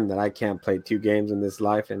 I've learned that I can't play two games in this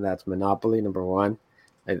life, and that's Monopoly, number one.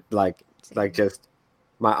 Just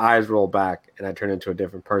my eyes roll back and I turn into a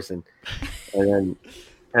different person. And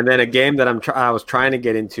then a game that I was trying to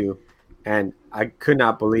get into, and I could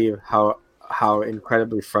not believe how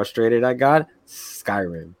incredibly frustrated I got.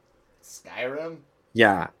 Skyrim.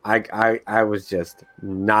 Yeah, I was just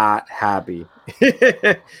not happy.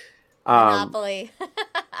 Monopoly.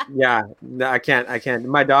 Yeah, no, I can't.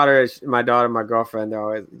 My daughter, my girlfriend, they're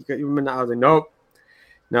always. I was like, nope,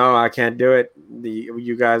 no, I can't do it.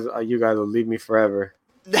 You guys will leave me forever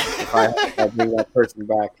if I bring that person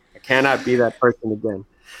back. I cannot be that person again.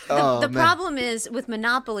 The problem is with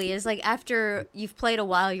Monopoly is after you've played a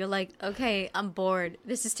while, you're like, okay, I'm bored.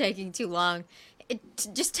 This is taking too long.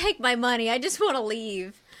 Just take my money. I just want to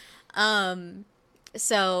leave.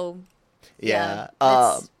 So yeah.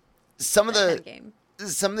 Some of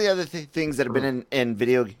the other things that have been in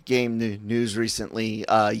video game news recently.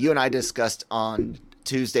 You and I discussed on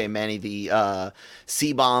Tuesday, Manny, the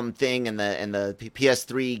C-bomb thing and the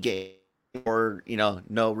PS3 game. Or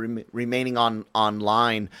remaining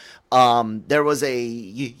online. There was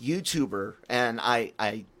a YouTuber, and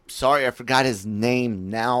I sorry I forgot his name.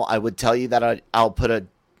 Now I would tell you that I'll put a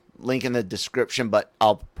link in the description, but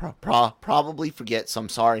I'll probably forget. So I'm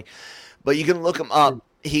sorry, but you can look him up.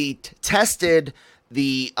 He tested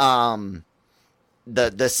the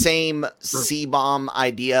same C-bomb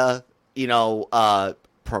idea,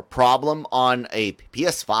 problem on a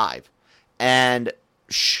PS5, and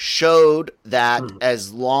showed that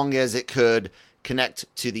as long as it could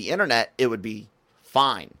connect to the internet, it would be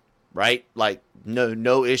fine, right? Like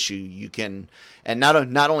no issue. You can, and not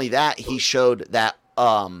only that, he showed that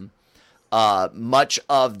much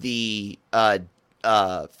of the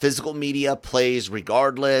physical media plays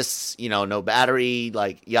regardless, no battery,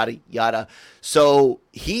 like yada yada. So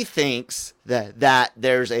he thinks that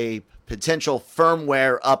there's a potential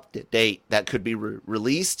firmware update that could be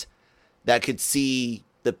released that could see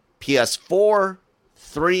the PS4,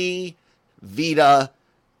 3, Vita,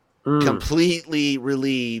 completely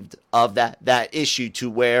relieved of that issue to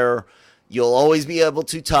where you'll always be able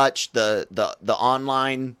to touch the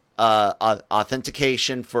online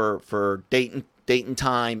authentication for date and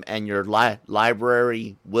time, and your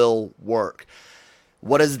library will work.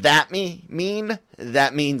 What does that mean?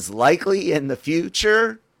 That means likely in the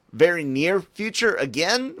future, very near future,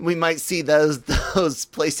 again, we might see those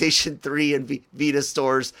PlayStation 3 and Vita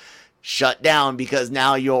stores shut down, because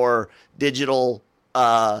now your digital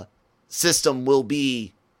system will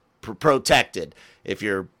be protected. If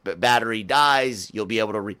your battery dies, you'll be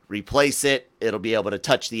able to replace it. It'll be able to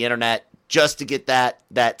touch the internet just to get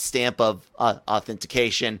that stamp of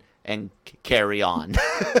authentication and carry on.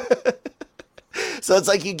 So it's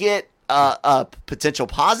like you get a potential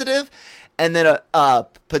positive and then a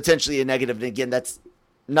potentially a negative. And again, that's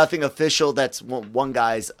nothing official. That's one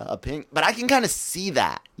guy's opinion. But I can kind of see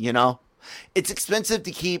that, It's expensive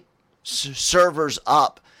to keep servers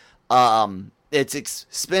up. It's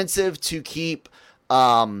expensive to keep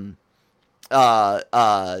not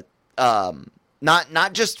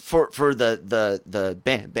just for the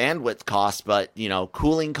bandwidth costs, but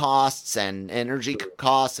cooling costs and energy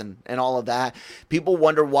costs and all of that. People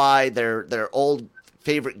wonder why their old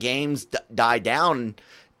favorite games die down.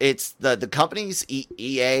 It's the companies,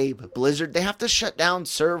 EA, Blizzard, they have to shut down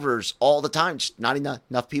servers all the time. Just not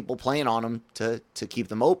enough people playing on them to keep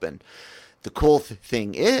them open. The cool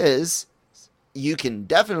thing is, you can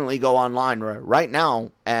definitely go online right now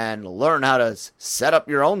and learn how to set up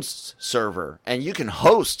your own server, and you can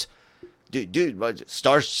host, dude,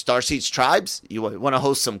 Star Siege Tribes. You want to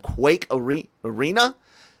host some Quake Arena,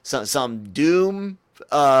 some Doom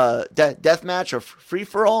deathmatch or free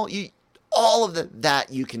for all. All of that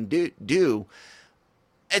you can do.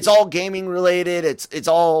 It's all gaming related. It's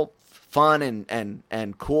all fun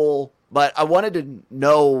and cool. But I wanted to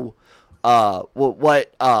know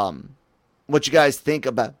what you guys think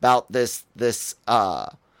about this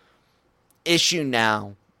issue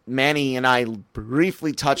now. Manny and I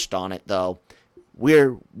briefly touched on it, though.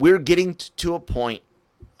 We're getting to a point,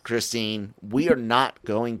 Christine, we are not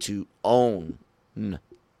going to own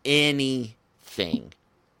anything.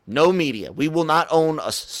 No media. We will not own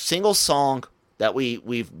a single song that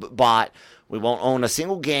we've bought. We won't own a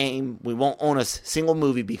single game. We won't own a single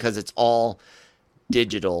movie, because it's all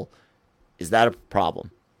digital. Is that a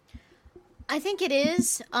problem? I think it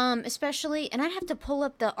is, especially, and I'd have to pull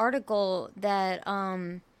up the article that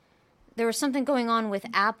there was something going on with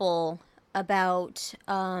Apple about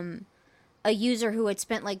a user who had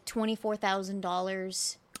spent like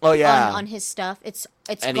 $24,000. Oh yeah, on his stuff. It's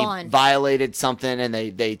and gone. He violated something, and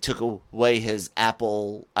they took away his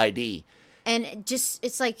Apple ID. And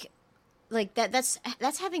it's like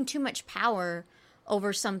that's having too much power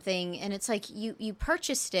over something, and it's like you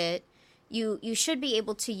purchased it, you should be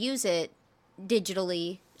able to use it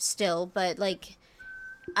digitally still, but like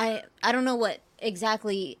I don't know what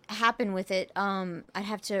exactly happened with it. I'd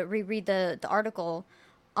have to reread the article.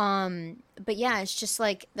 But yeah, it's just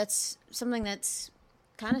like that's something that's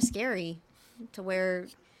kind of scary, to where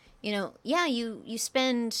you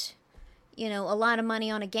spend a lot of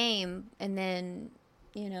money on a game, and then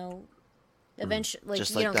eventually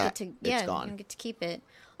just you like don't that, get to it's gone. you don't get to keep it.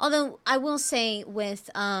 Although I will say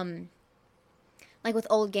with like with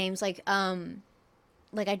old games, like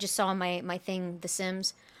I just saw my thing, The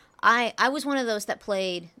Sims. I was one of those that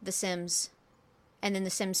played The Sims and then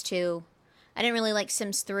The Sims 2. I didn't really like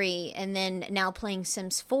Sims 3, and then now playing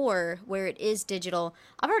Sims 4, where it is digital.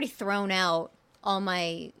 I've already thrown out all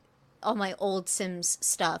my old Sims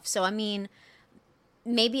stuff. So I mean,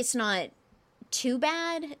 maybe it's not too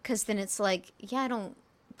bad, because then it's like, yeah, I don't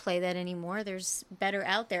play that anymore. There's better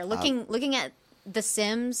out there. Looking at The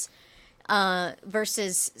Sims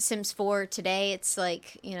versus Sims 4 today, it's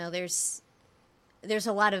like, there's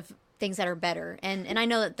a lot of things that are better, and I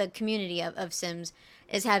know that the community of Sims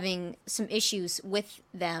is having some issues with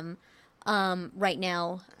them right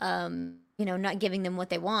now, not giving them what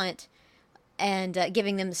they want, and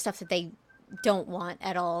giving them the stuff that they don't want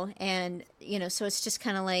at all. And so it's just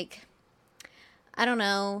kind of like, I don't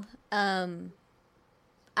know, I'd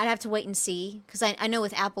have to wait and see, because I know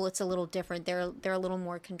with Apple it's a little different. They're a little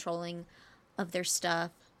more controlling of their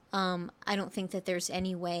stuff. I don't think that there's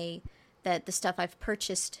any way that the stuff I've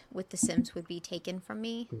purchased with The Sims would be taken from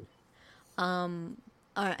me. And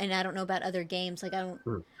I don't know about other games. Like I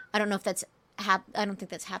don't know if that's I don't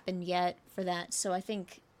think that's happened yet for that. So I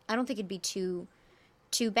don't think it'd be too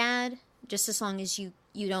bad, just as long as you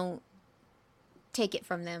don't take it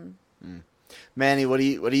from them. Manny, what do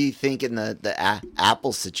you think in the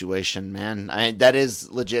Apple situation, man? That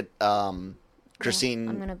is legit Christine,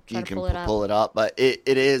 I'm gonna try you to can pull it up. pull it up, but it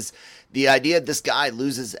is the idea this guy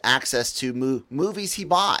loses access to movies he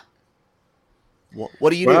bought. What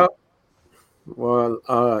do you do?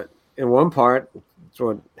 Well, in one part, it's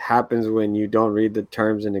what happens when you don't read the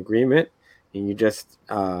terms and agreement, and you just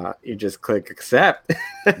click accept.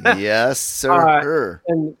 Yes, sir.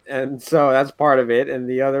 And so that's part of it. And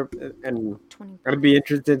the other, and 20. I'd be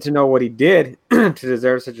interested to know what he did to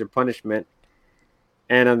deserve such a punishment.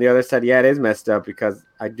 And on the other side, yeah, it is messed up because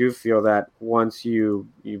I do feel that once you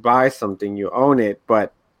buy something, you own it.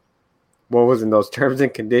 But what was in those terms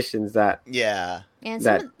and conditions that Yeah. And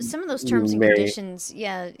that some of those you terms and may- conditions,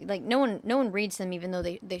 yeah, like no one reads them, even though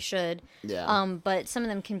they should. Yeah. But some of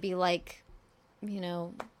them can be like,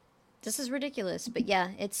 this is ridiculous. But yeah,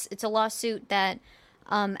 it's a lawsuit that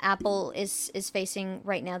Apple is facing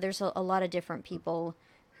right now. There's a lot of different people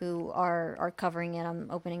who are covering it. I'm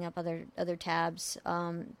opening up other tabs.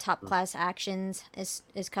 Top Class Actions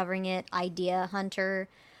is covering it. Idea Hunter,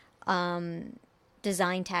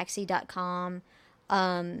 DesignTaxi.com.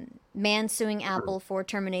 Man suing Apple for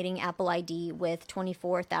terminating Apple ID with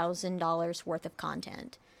 $24,000 worth of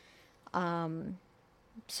content.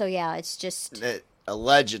 So yeah, it's just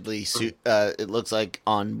Allegedly, it looks like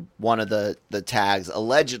on one of the tags,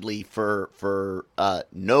 allegedly for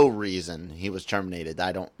no reason he was terminated.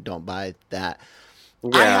 I don't buy that.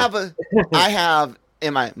 Yeah. I have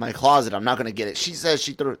in my closet. I'm not going to get it. She says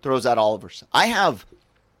she throws out all of her stuff. I have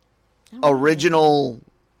original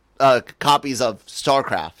copies of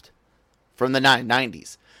StarCraft from the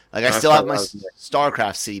 90s. Like I still have my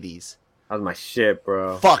StarCraft CDs. That was my shit,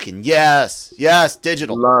 bro. Fucking yes,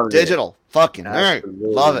 digital, Loved digital, fucking Absolutely,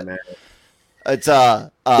 love it. man. It's I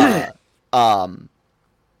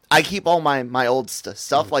keep all my old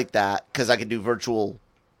stuff like that because I can do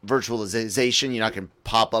virtualization. I can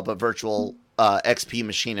pop up a virtual XP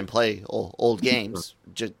machine and play old games.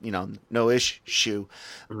 Just no issue.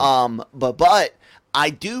 But I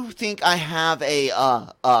do think I have a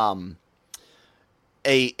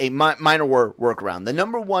minor workaround. The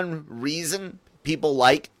number one reason people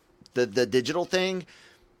like the digital thing,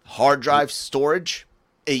 hard drive storage.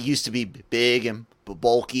 It used to be big and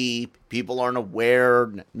bulky. People aren't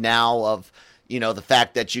aware now of the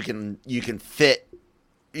fact that you can fit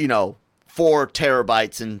 4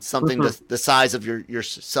 terabytes in something the size of your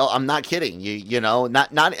cell. I'm not kidding you.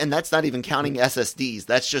 Not and that's not even counting SSDs.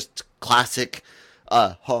 That's just classic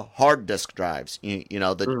hard disk drives.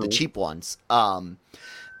 The cheap ones.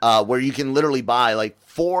 Where you can literally buy like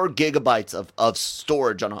 4 gigabytes of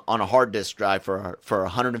storage on a hard disk drive for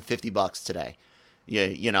 $150 today.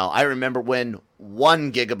 Yeah, I remember when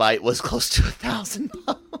 1 gigabyte was close to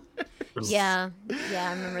 $1,000. yeah,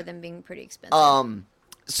 I remember them being pretty expensive.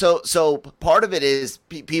 So part of it is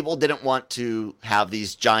people didn't want to have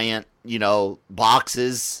these giant, additional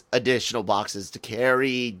boxes to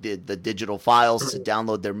carry, the digital files to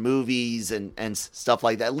download their movies and stuff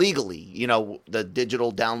like that legally, the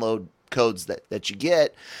digital download codes that you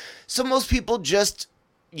get. So most people just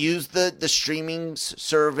use the streaming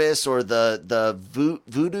service or the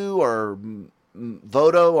Voodoo or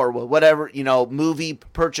Vodo or whatever, movie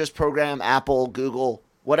purchase program, Apple, Google,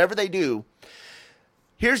 whatever they do.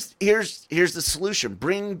 Here's the solution.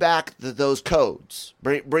 Bring back those codes.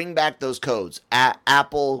 Bring back those codes.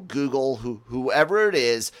 Apple, Google, whoever it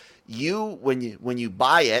is, when you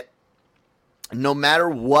buy it, no matter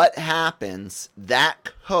what happens,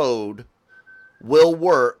 that code will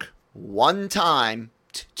work one time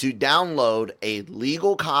to download a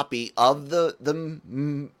legal copy of the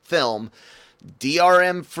film,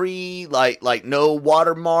 DRM free, like no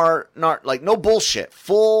watermark, like no bullshit,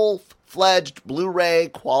 full-fledged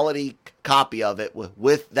Blu-ray quality copy of it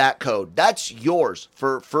with that code. That's yours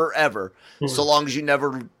for forever, so long as you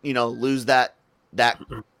never lose that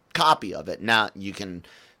copy of it. Now you can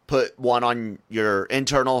put one on your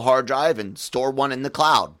internal hard drive and store one in the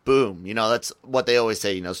cloud. Boom. That's what they always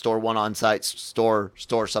say, store one on site, store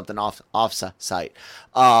something off site.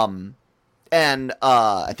 And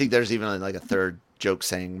I think there's even like a third joke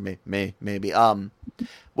saying maybe.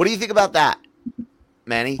 What do you think about that,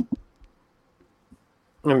 Manny?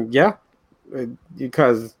 Yeah,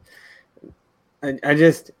 because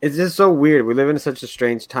it's just so weird. We live in such a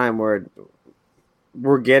strange time where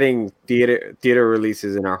we're getting theater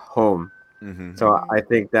releases in our home. Mm-hmm. So I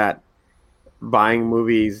think that buying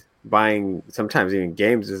movies, buying sometimes even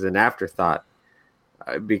games is an afterthought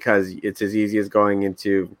because it's as easy as going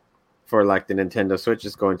into, for like the Nintendo Switch,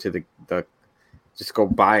 just going to the just go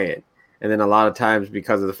buy it. And then a lot of times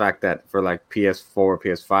because of the fact that for like PS4,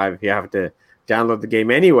 PS5, you have to download the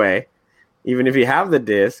game anyway, even if you have the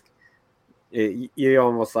disc. you're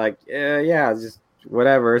almost like, yeah, just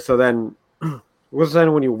whatever. So then,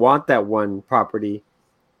 when you want that one property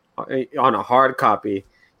on a hard copy,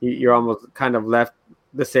 you're almost kind of left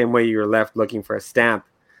the same way you're left looking for a stamp.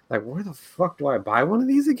 Like, where the fuck do I buy one of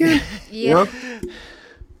these again? Yeah.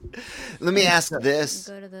 Let me ask this.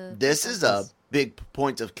 Go to the This is a office. big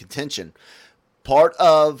point of contention. Part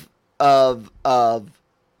of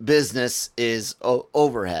business is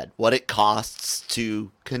overhead, what it costs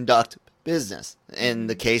to conduct business. In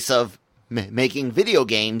the case of making video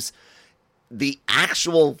games, the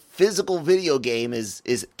actual physical video game is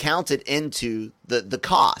counted into the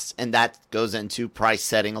cost, and that goes into price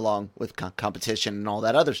setting along with competition and all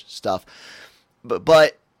that other stuff.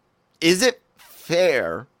 But is it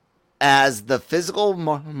fair, as the physical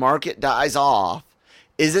market dies off,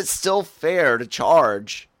 is it still fair to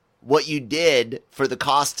charge what you did for the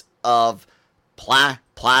cost of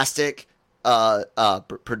plastic,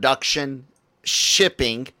 production,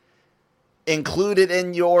 shipping, included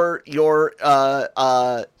in your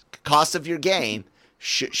cost of your game?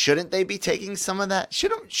 Shouldn't they be taking some of that?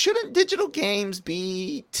 Shouldn't digital games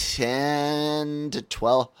be $10 to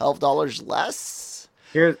 $12 less?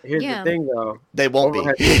 Here's Yeah. the thing, though. They won't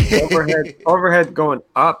Overhead going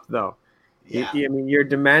up, though. Yeah. I mean, you're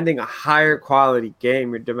demanding a higher quality game.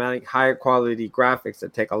 You're demanding higher quality graphics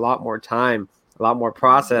that take a lot more time, a lot more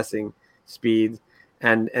processing speeds,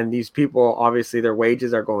 and these people, obviously their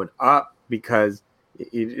wages are going up because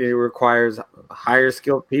it requires higher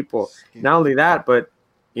skilled people. Not only that, but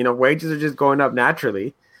wages are just going up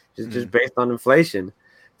naturally, just based on inflation.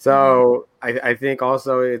 So I think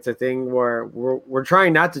also it's a thing where we're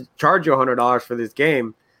trying not to charge you $100 for this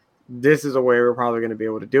game. This is a way we're probably going to be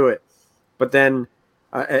able to do it. But then,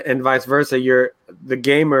 and vice versa, the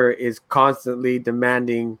gamer is constantly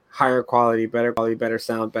demanding higher quality, better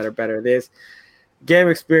sound, better this. Game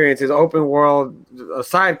experience is open world, a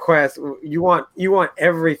side quest. You want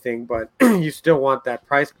everything, but you still want that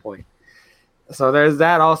price point. So there's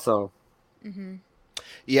that also. Mm-hmm.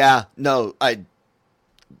 Yeah, no,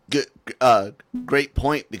 good, great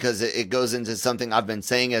point, because it goes into something I've been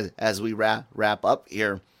saying as we wrap up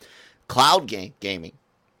here. Cloud gaming.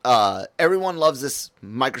 Everyone loves this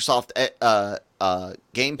Microsoft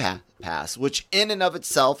Game Pass, which in and of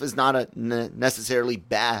itself is not a necessarily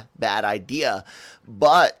bad idea,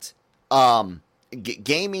 but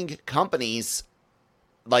gaming companies,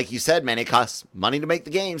 like you said, man, it costs money to make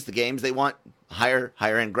the games. The games they want higher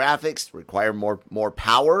end graphics, require more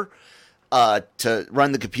power to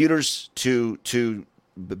run the computers to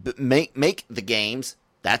make the games.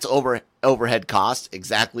 That's overhead cost,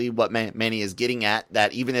 exactly what Manny is getting at,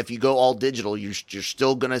 that even if you go all digital, you're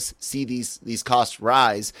still going to see these costs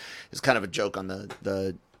rise. It's kind of a joke on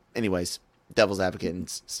the anyways, devil's advocate and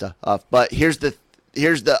stuff. But here's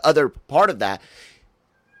the other part of that.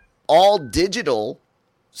 All digital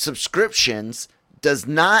subscriptions does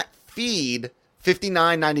not feed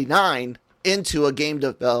 $59.99 into a game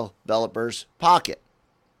developer's pocket.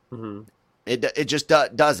 Mm-hmm. It just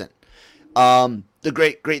doesn't. The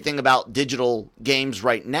great thing about digital games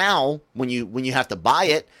right now, when you have to buy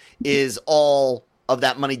it, is all of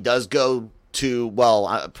that money does go to,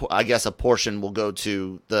 well, I guess a portion will go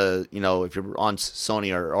to the, if you're on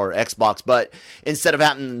Sony or Xbox, but instead of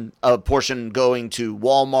having a portion going to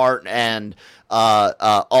Walmart and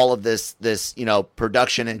all of this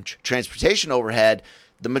production and transportation overhead,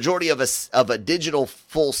 the majority of a digital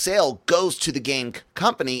full sale goes to the game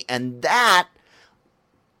company, and that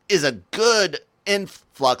is a good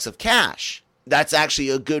influx of cash. That's actually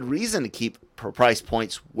a good reason to keep price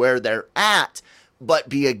points where they're at, but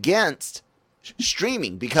be against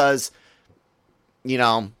streaming, because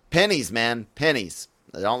pennies, man, pennies.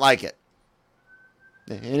 I don't like it.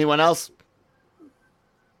 Anyone else?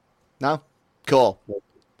 No? Cool.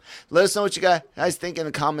 Let us know what you guys think in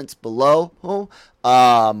the comments below.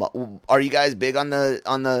 Are you guys big on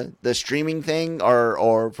the streaming thing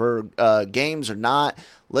or for games or not?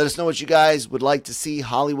 Let us know what you guys would like to see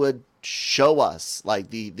Hollywood show us, like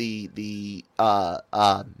the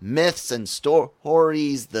myths and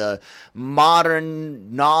stories, the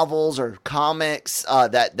modern novels or comics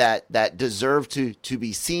that deserve to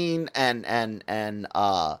be seen and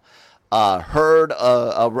heard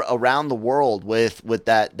around the world with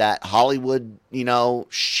that Hollywood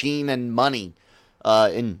sheen and money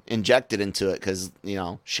injected into it, because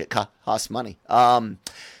shit costs money.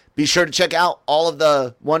 Be sure to check out all of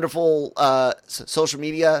the wonderful social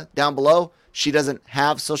media down below. She doesn't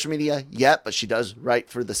have social media yet, but she does write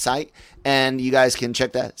for the site, and you guys can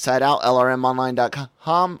check that site out,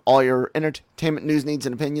 LRMonline.com. All your entertainment news, needs,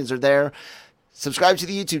 and opinions are there. subscribe to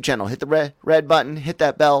the YouTube channel. Hit the red button. Hit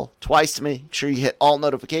that bell twice to make sure you hit all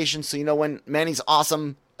notifications so you know when Manny's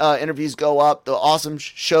awesome interviews go up, the awesome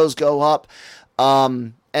shows go up.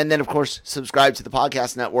 And then, of course, subscribe to the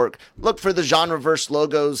podcast network. Look for the Genreverse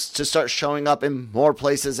logos to start showing up in more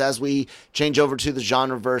places as we change over to the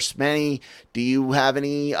Genreverse. Manny, do you have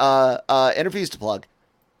any interviews to plug?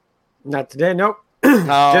 Not today, nope.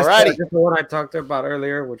 Alrighty. Just the one I talked about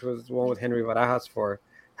earlier, which was the one with Henry Barajas for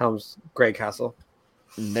Helm's Grey Castle.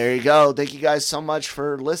 There you go. Thank you guys so much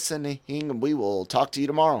for listening, and we will talk to you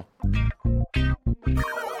tomorrow.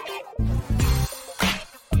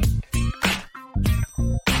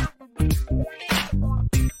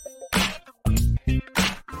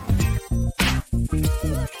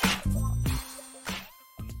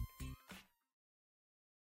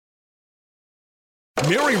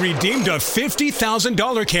 Mary redeemed a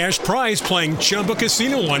 $50,000 cash prize playing Chumba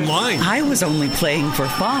Casino online. I was only playing for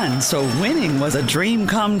fun, so winning was a dream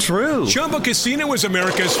come true. Chumba Casino is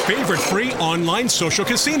America's favorite free online social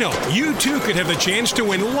casino. You too could have the chance to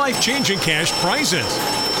win life-changing cash prizes.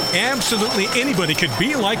 Absolutely anybody could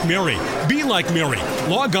be like Mary. Be like Mary.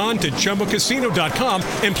 Log on to ChumbaCasino.com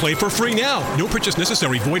and play for free now. No purchase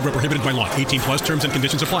necessary. Void where prohibited by law. 18 plus terms and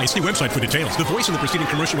conditions apply. See website for details. The voice in the preceding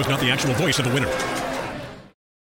commercial was not the actual voice of the winner.